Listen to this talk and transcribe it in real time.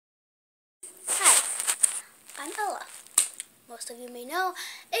I'm Ella. Most of you may know.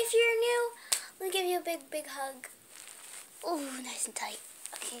 If you're new, let me give you a big hug. Oh, nice and tight.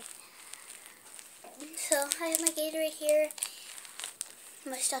 Okay. So I have my Gatorade here.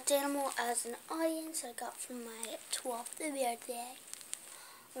 My stuffed animal as an audience I got from my 12th birthday.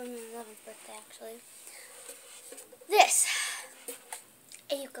 Or my 11th birthday, actually. This.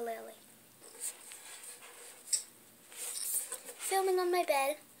 A ukulele. Filming on my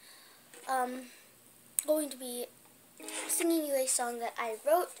bed. Going to be singing you a song that I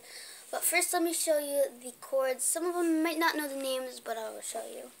wrote. But first let me show you the chords. Some of them might not know the names, but I will show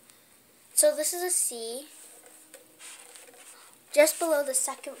you. So this is a C. Just below the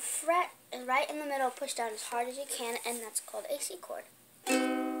 2nd fret, and right in the middle, push down as hard as you can, and that's called a C chord.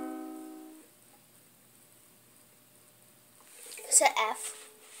 It's an F.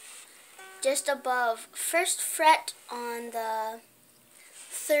 Just above 1st fret on the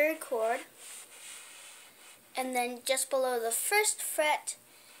 3rd chord, and then just below the 1st fret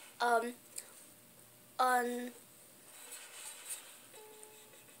on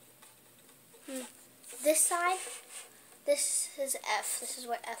this side. This is F. This is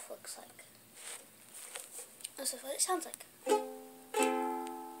what F looks like. This is what it sounds like.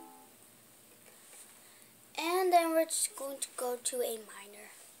 And then we're just going to go to a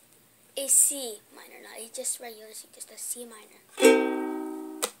minor. A C minor, not a just regular C, just a C minor.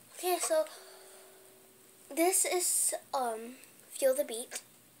 Okay, so this is Feel the Beat.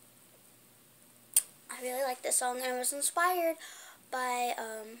 I really like this song, and I was inspired by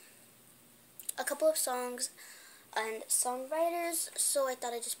a couple of songs and songwriters, so I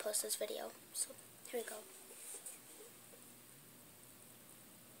thought I'd just post this video. So here we go.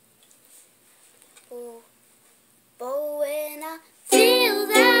 Oh, but when I feel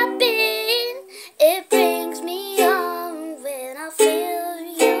that beat, it brings me on. When I feel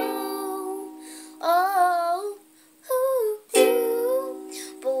you, oh, ooh, ooh.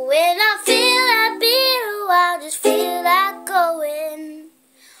 But when I feel that beat, oh, I just feel that going.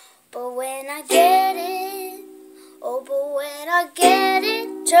 But when I get it, oh, but when I get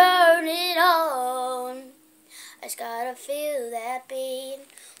it, turn it on. I just gotta feel that beat.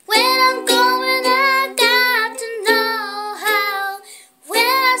 When I'm going, I got to know how. When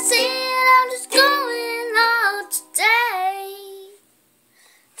I see it, I'm just going all today,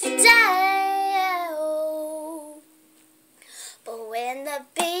 oh. But when the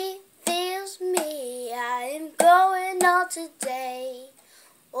beat feels me, I am going all today.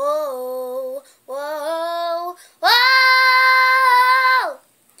 Whoa, whoa, whoa.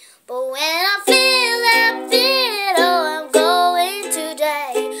 But when I feel that beat, oh, I'm going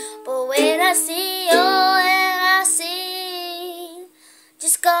today. But when I see, oh, and I see,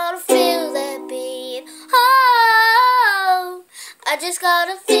 just gotta feel that beat. Oh, I just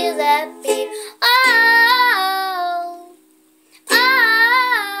gotta feel that beat. Oh,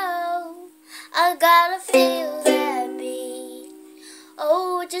 oh, I gotta feel that beat.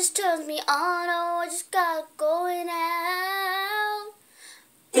 Oh, it just turns me on. Oh, I just got going out.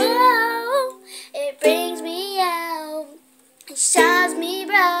 Oh, it brings me out. It shines me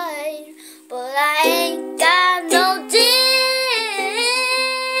bright. But I ain't got no deal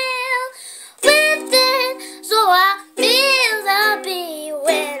with it. So I feel the beat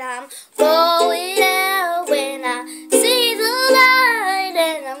when I'm going out. When I see the light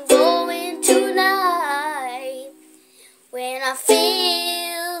and I'm going tonight. When I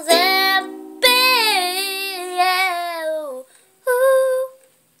feel that beat, ooh.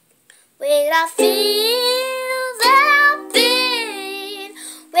 When I feel that beat,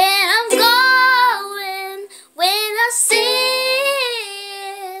 when I'm going, when I see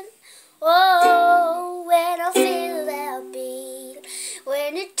it, oh, when I feel that beat,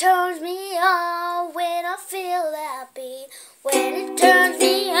 when it turns me on, when I feel that beat, when it turns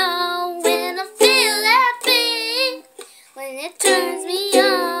me on, when I feel that beat. When it turns me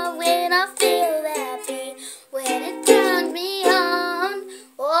on, when I feel that beat, when it turns me on,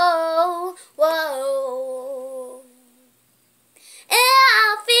 whoa, whoa. And I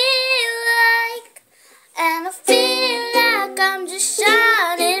feel like I'm just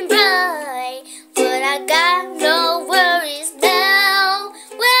shining bright, but I got no worries now.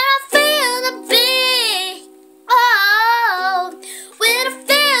 When I feel the beat, oh, when I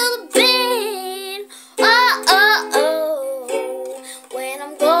feel the beat, oh, oh, oh. When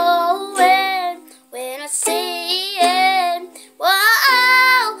I'm going, when I see it,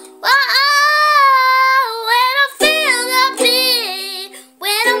 whoa, whoa. When I feel the beat,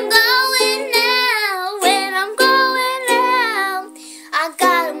 when I'm going now, when I'm going now,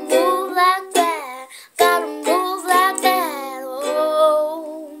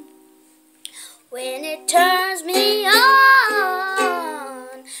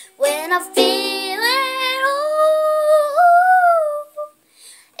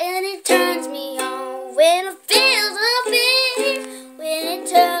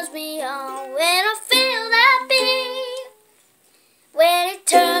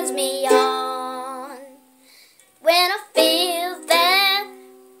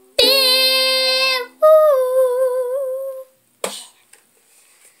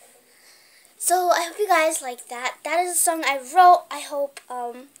 So I hope you guys like that. That is a song I wrote. I hope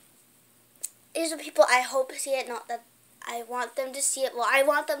these are people I hope see it, not that I want them to see it. Well, I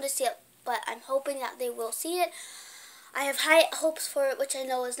want them to see it, but I'm hoping that they will see it. I have high hopes for it, which I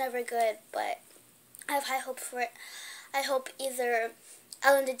know is never good, but I have high hopes for it. I hope either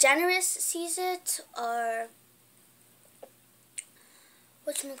Ellen DeGeneres sees it, or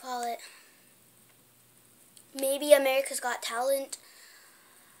whatchamacallit, maybe America's Got Talent.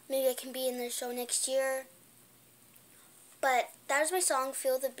 Maybe I can be in their show next year. But that is my song,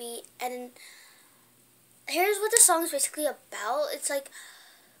 Feel the Beat. And here's what the song is basically about. It's like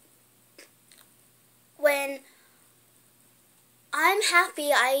when I'm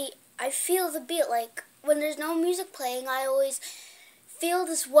happy, I feel the beat. Like when there's no music playing, I always feel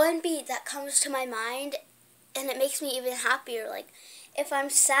this one beat that comes to my mind, and it makes me even happier. Like if I'm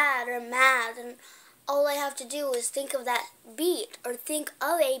sad or mad, and all I have to do is think of that beat or think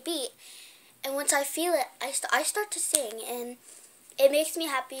of a beat, and once I feel it, I start to sing, and it makes me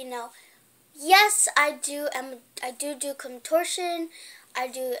happy. Now, yes, I do contortion. I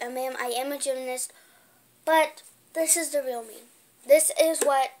am a gymnast, but this is the real me. This is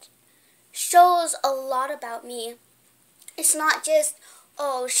what shows a lot about me. It's not just,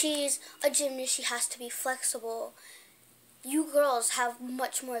 oh, she's a gymnast, she has to be flexible. You girls have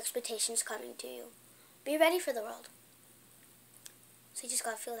much more expectations coming to you. Be ready for the world. So you just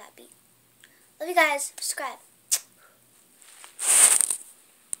gotta feel that beat. Love you guys. Subscribe.